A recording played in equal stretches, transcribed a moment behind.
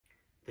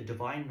The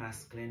divine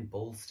masculine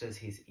bolsters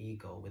his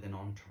ego with an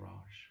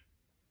entourage.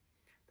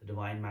 The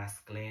divine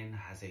masculine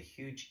has a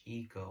huge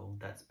ego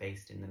that's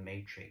based in the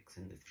matrix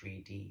in the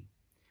 3D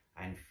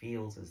and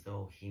feels as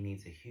though he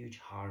needs a huge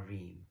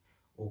harem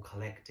or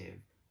collective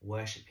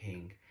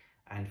worshipping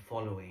and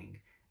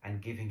following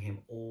and giving him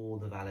all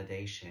the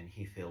validation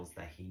he feels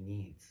that he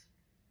needs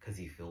because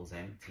he feels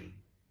empty.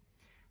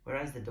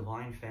 Whereas the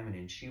divine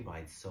feminine, she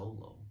rides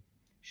solo.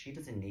 She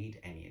doesn't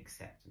need any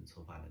acceptance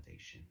or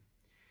validation.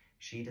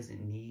 She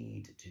doesn't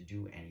need to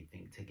do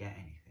anything to get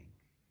anything.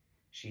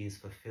 She is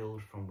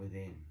fulfilled from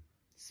within,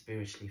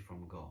 spiritually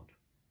from God.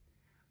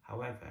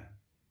 However,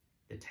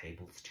 the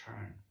tables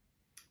turn.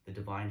 The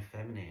divine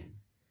feminine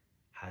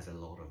has a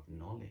lot of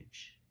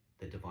knowledge.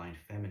 The divine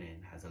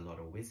feminine has a lot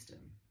of wisdom.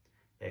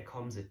 There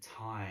comes a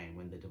time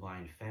when the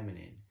divine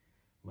feminine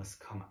must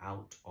come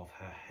out of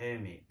her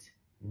hermit,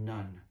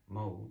 nun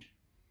mode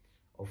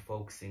of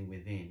focusing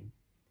within,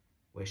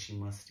 where she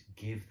must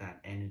give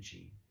that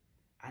energy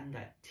and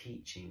that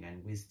teaching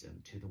and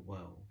wisdom to the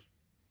world.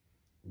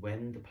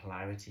 When the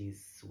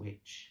polarities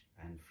switch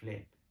and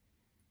flip,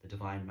 the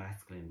divine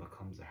masculine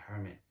becomes a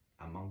hermit,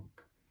 a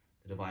monk.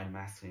 The divine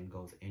masculine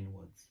goes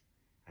inwards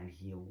and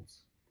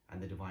heals,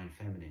 and the divine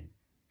feminine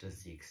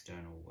does the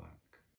external work.